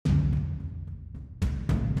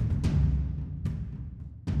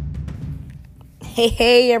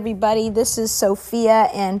Hey, everybody, this is Sophia,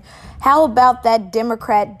 and how about that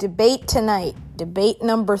Democrat debate tonight? Debate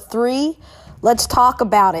number 3. Let's talk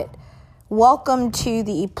about it. Welcome to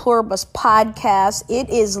the Pluribus podcast. It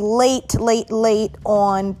is late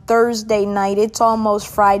on Thursday night. It's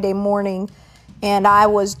almost Friday morning, and I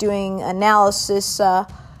was doing analysis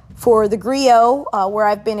for the Grio, where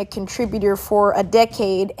I've been a contributor for a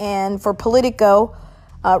decade, and for Politico,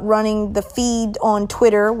 running the feed on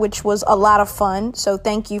Twitter, which was a lot of fun. So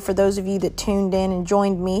thank you for those of you that tuned in and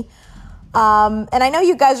joined me. And I know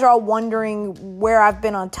you guys are all wondering where I've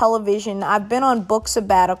been on television. I've been on book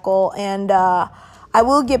sabbatical, and I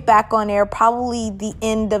will get back on air probably the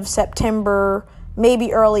end of September,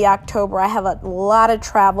 maybe early October. I have a lot of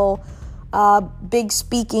travel, big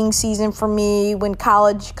speaking season for me when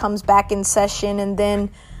college comes back in session. And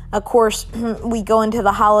then, of course, we go into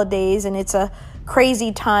the holidays, and it's a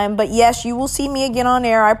crazy time. But yes, you will see me again on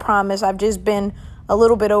air, I promise. I've just been a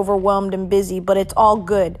little bit overwhelmed and busy, but it's all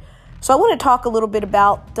good. So I want to talk a little bit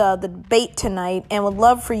about the debate tonight, and would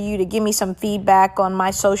love for you to give me some feedback on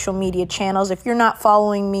my social media channels. If you're not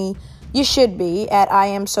following me, you should be at I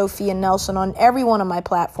am Sophia Nelson on every one of my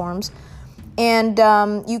platforms. And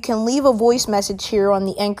you can leave a voice message here on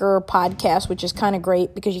the Anchor podcast, which is kind of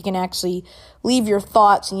great because you can actually leave your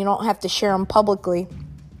thoughts and you don't have to share them publicly.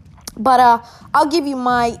 But I'll give you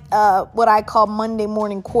my what I call Monday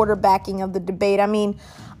morning quarterbacking of the debate. I mean,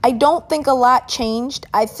 I don't think a lot changed.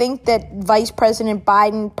 I think that Vice President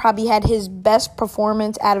Biden probably had his best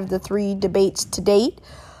performance out of the 3 debates to date.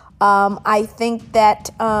 I think that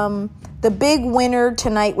the big winner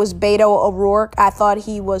tonight was Beto O'Rourke. I thought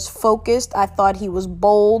he was focused. I thought he was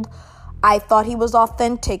bold. I thought he was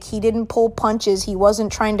authentic. He didn't pull punches. He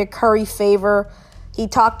wasn't trying to curry favor. He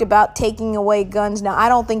talked about taking away guns. Now, I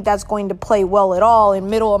don't think that's going to play well at all in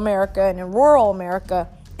middle America and in rural America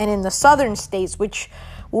and in the southern states, which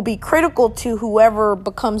will be critical to whoever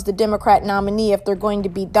becomes the Democrat nominee if they're going to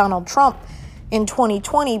beat Donald Trump in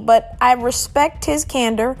 2020. But I respect his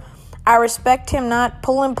candor. I respect him not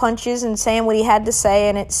pulling punches and saying what he had to say,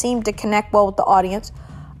 and it seemed to connect well with the audience.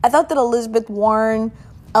 I thought that Elizabeth Warren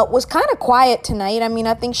was kind of quiet tonight. I mean,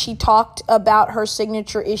 I think she talked about her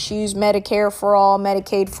signature issues, Medicare for all,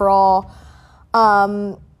 Medicaid for all,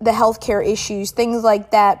 the healthcare issues, things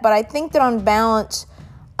like that. But I think that on balance,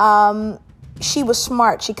 she was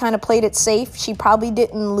smart. She kind of played it safe. She probably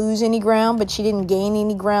didn't lose any ground, but she didn't gain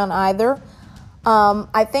any ground either.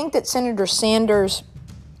 I think that Senator Sanders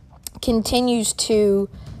continues to,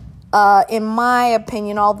 in my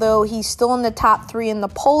opinion, although he's still in the top 3 in the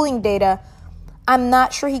polling data, I'm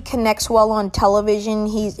not sure he connects well on television.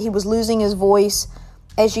 He was losing his voice,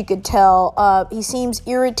 as you could tell. He seems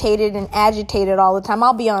irritated and agitated all the time.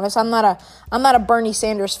 I'll be honest, I'm not a Bernie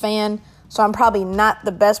Sanders fan, so I'm probably not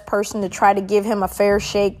the best person to try to give him a fair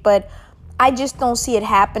shake, but I just don't see it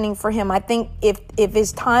happening for him. I think if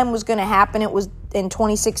his time was going to happen, it was in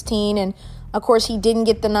 2016, and of course he didn't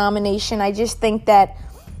get the nomination. I just think that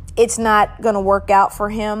it's not going to work out for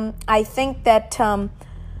him. I think that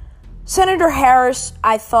Senator Harris,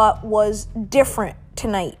 I thought, was different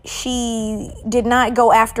tonight. She did not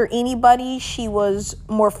go after anybody. She was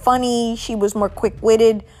more funny. She was more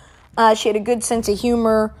quick-witted. She had a good sense of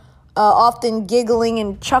humor, often giggling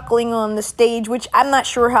and chuckling on the stage, which I'm not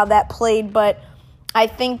sure how that played, but I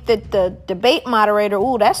think that the debate moderator,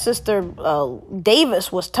 that sister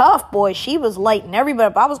Davis was tough, boy. She was lighting everybody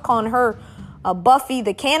up. I was calling her Buffy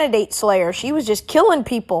the Candidate Slayer. She was just killing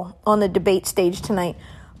people on the debate stage tonight.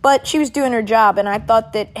 But she was doing her job, and I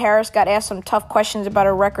thought that Harris got asked some tough questions about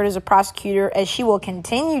her record as a prosecutor, as she will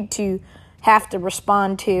continue to have to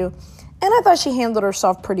respond to. And I thought she handled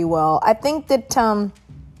herself pretty well. I think that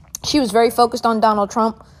she was very focused on Donald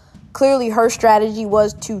Trump. Clearly, her strategy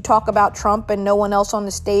was to talk about Trump and no one else on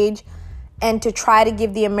the stage, and to try to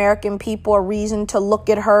give the American people a reason to look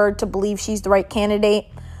at her, to believe she's the right candidate.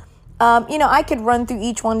 I could run through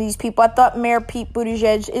each one of these people. I thought Mayor Pete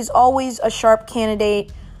Buttigieg is always a sharp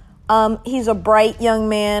candidate. He's a bright young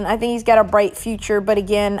man. I think he's got a bright future. But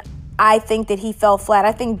again, I think that he fell flat.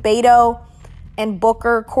 I think Beto and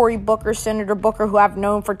Booker, Cory Booker, Senator Booker, who I've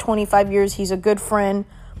known for 25 years, he's a good friend.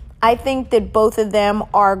 I think that both of them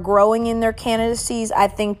are growing in their candidacies. I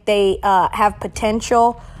think they have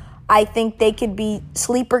potential. I think they could be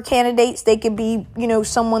sleeper candidates. They could be,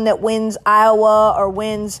 someone that wins Iowa or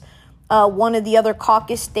wins one of the other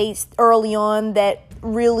caucus states early on, that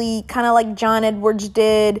really kind of like John Edwards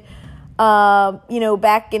did,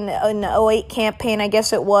 back in the 08 campaign, I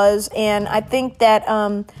guess it was. And I think that,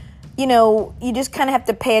 you just kind of have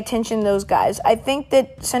to pay attention to those guys. I think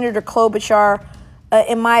that Senator Klobuchar,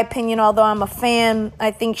 in my opinion, although I'm a fan,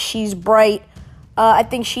 I think she's bright. I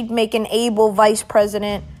think she'd make an able vice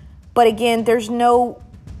president. But again,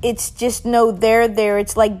 it's just no there there.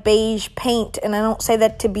 It's like beige paint. And I don't say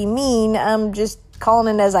that to be mean. I'm just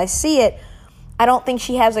calling it as I see it. I don't think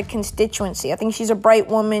she has a constituency. I think she's a bright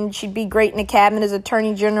woman. She'd be great in the cabinet as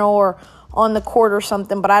attorney general or on the court or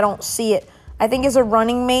something, but I don't see it. I think as a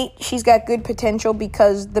running mate, she's got good potential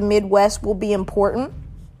because the Midwest will be important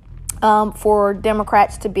for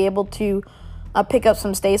Democrats to be able to pick up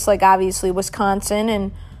some states like obviously Wisconsin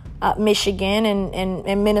and Michigan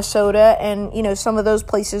and Minnesota, and some of those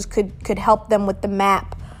places could help them with the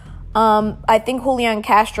map. I think Julian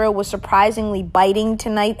Castro was surprisingly biting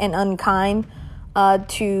tonight and unkind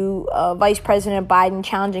to Vice President Biden,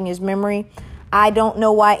 challenging his memory. I don't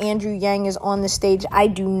know why Andrew Yang is on the stage. I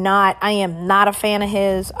am not a fan of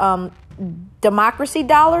his. Democracy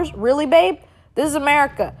dollars? Really, babe? This is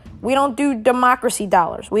America. We don't do democracy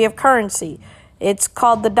dollars. We have currency. It's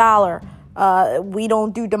called the dollar. We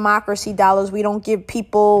don't do democracy dollars. We don't give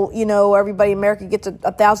people, everybody in America gets a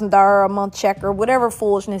 $1,000 a month check or whatever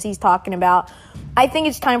foolishness he's talking about. I think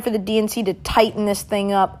it's time for the DNC to tighten this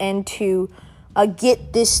thing up and to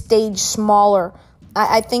get this stage smaller.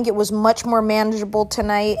 I think it was much more manageable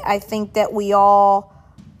tonight. I think that we all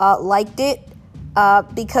liked it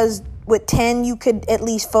because with 10 you could at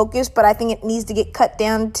least focus, but I think it needs to get cut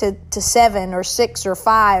down to 7 or 6 or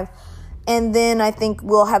 5. And then I think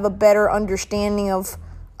we'll have a better understanding of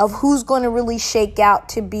who's going to really shake out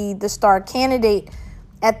to be the star candidate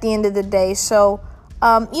at the end of the day. So,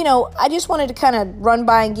 I just wanted to kind of run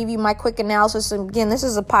by and give you my quick analysis. And again, this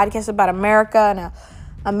is a podcast about America and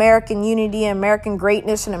American unity and American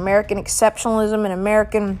greatness and American exceptionalism and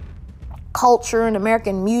American culture and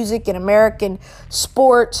American music and American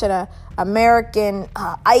sports and American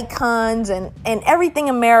icons and everything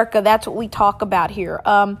America. That's what we talk about here.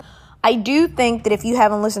 I do think that if you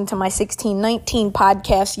haven't listened to my 1619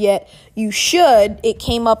 podcast yet, you should. It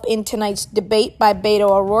came up in tonight's debate by Beto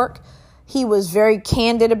O'Rourke. He was very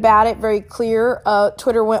candid about it, very clear.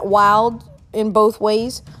 Twitter went wild in both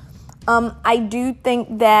ways. I do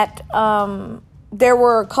think that there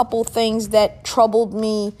were a couple things that troubled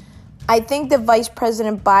me. I think that Vice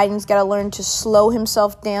President Biden's got to learn to slow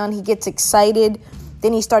himself down. He gets excited.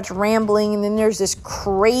 Then he starts rambling, and then there's this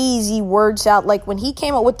crazy words out. Like when he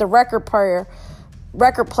came up with the record player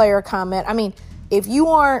comment. I mean, if you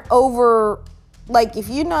aren't over, like if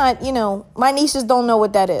you're not, my nieces don't know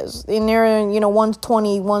what that is. And they're, one's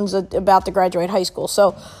 20, one's about to graduate high school.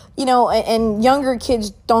 So, and younger kids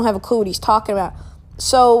don't have a clue what he's talking about.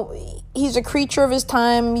 So he's a creature of his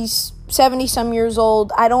time. He's 70-some years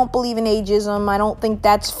old. I don't believe in ageism. I don't think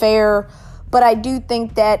that's fair. But I do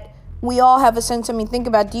think that we all have a sense. Think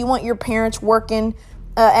about, do you want your parents working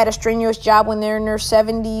at a strenuous job when they're in their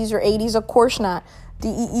 70s or 80s? Of course not.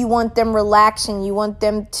 You want them relaxing. You want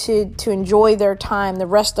them to enjoy their time, the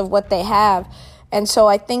rest of what they have. And so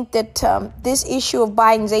I think that this issue of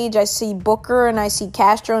Biden's age, I see Booker and I see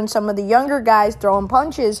Castro and some of the younger guys throwing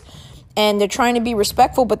punches, and they're trying to be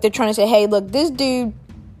respectful, but they're trying to say, hey, look, this dude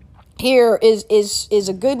here is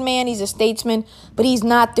a good man. He's a statesman, but he's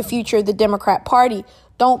not the future of the Democrat Party.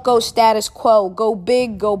 Don't go status quo. Go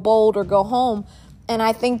big, go bold, or go home. And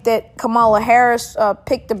I think that Kamala Harris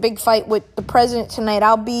picked a big fight with the president tonight.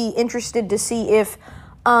 I'll be interested to see if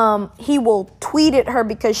he will tweet at her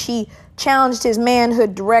because she challenged his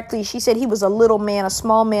manhood directly. She said he was a little man, a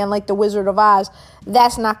small man like the Wizard of Oz.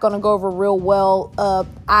 That's not going to go over real well.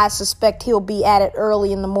 I suspect he'll be at it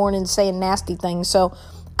early in the morning saying nasty things. So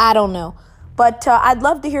I don't know. But I'd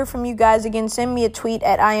love to hear from you guys. Again, send me a tweet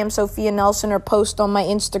at I am Sophia Nelson or post on my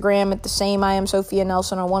Instagram at the same I am Sophia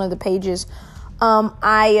Nelson on one of the pages.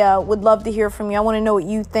 I would love to hear from you. I want to know what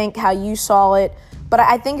you think, how you saw it. But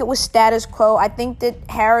I think it was status quo. I think that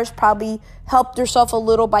Harris probably helped herself a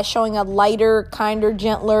little by showing a lighter, kinder,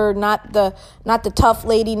 gentler, not the tough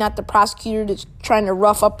lady, not the prosecutor that's trying to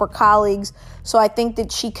rough up her colleagues. So I think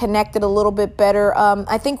that she connected a little bit better.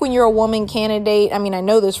 I think when you're a woman candidate, I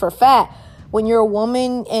know this for a fact, when you're a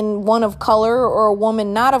woman and one of color or a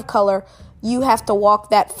woman not of color, you have to walk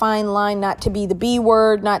that fine line, not to be the B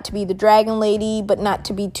word, not to be the dragon lady, but not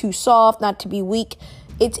to be too soft, not to be weak.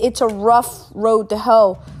 It's a rough road to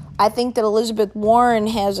hoe. I think that Elizabeth Warren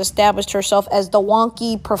has established herself as the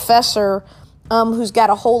wonky professor who's got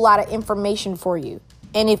a whole lot of information for you.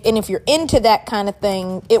 And if you're into that kind of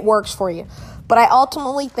thing, it works for you. But I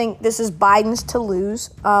ultimately think this is Biden's to lose.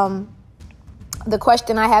 The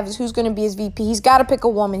question I have is who's going to be his VP? He's got to pick a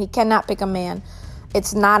woman. He cannot pick a man.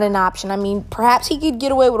 It's not an option. Perhaps he could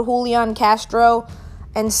get away with Julian Castro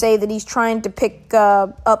and say that he's trying to pick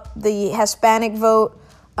up the Hispanic vote.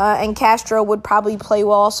 And Castro would probably play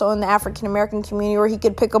well also in the African-American community, or he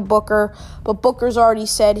could pick a Booker. But Booker's already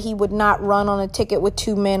said he would not run on a ticket with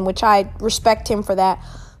two men, which I respect him for that.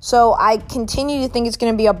 So I continue to think it's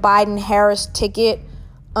going to be a Biden-Harris ticket.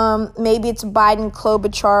 Maybe it's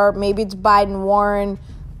Biden-Klobuchar, maybe it's Biden-Warren.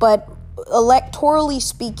 But electorally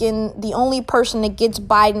speaking, the only person that gets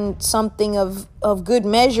Biden something of good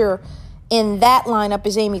measure in that lineup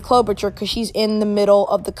is Amy Klobuchar, because she's in the middle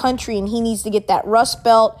of the country and he needs to get that Rust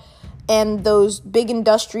Belt and those big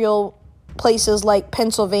industrial places like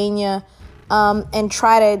Pennsylvania and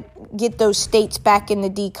try to get those states back in the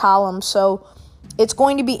D column. So it's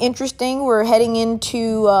going to be interesting. We're heading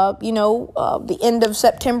into, the end of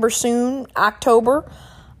September soon, October.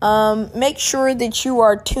 Make sure that you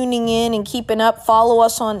are tuning in and keeping up. Follow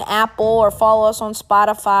us on Apple or follow us on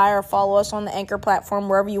Spotify or follow us on the Anchor platform,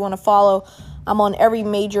 wherever you want to follow. I'm on every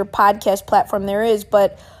major podcast platform there is,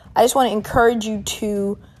 but I just want to encourage you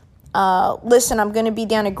to listen. I'm going to be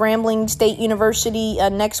down at Grambling State University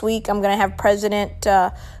next week. I'm going to have President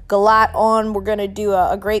Galat on. We're going to do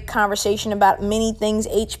a great conversation about many things,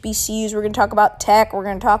 HBCUs. We're going to talk about tech. We're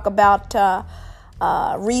going to talk about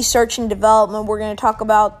research and development. We're going to talk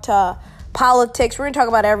about politics. We're going to talk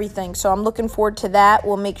about everything. So I'm looking forward to that.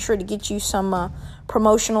 We'll make sure to get you some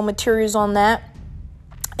promotional materials on that.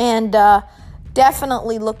 And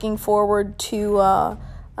definitely looking forward to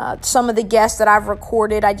some of the guests that I've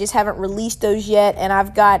recorded. I just haven't released those yet. And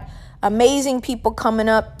I've got amazing people coming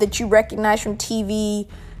up that you recognize from TV.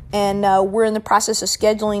 And we're in the process of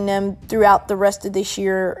scheduling them throughout the rest of this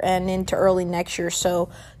year and into early next year. So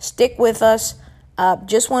stick with us.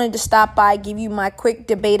 Just wanted to stop by, give you my quick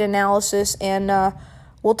debate analysis, and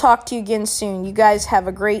we'll talk to you again soon. You guys have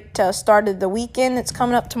a great start of the weekend. It's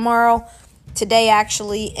coming up today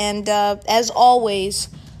actually. And as always,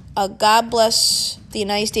 God bless the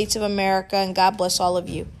United States of America, and God bless all of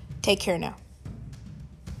you. Take care now.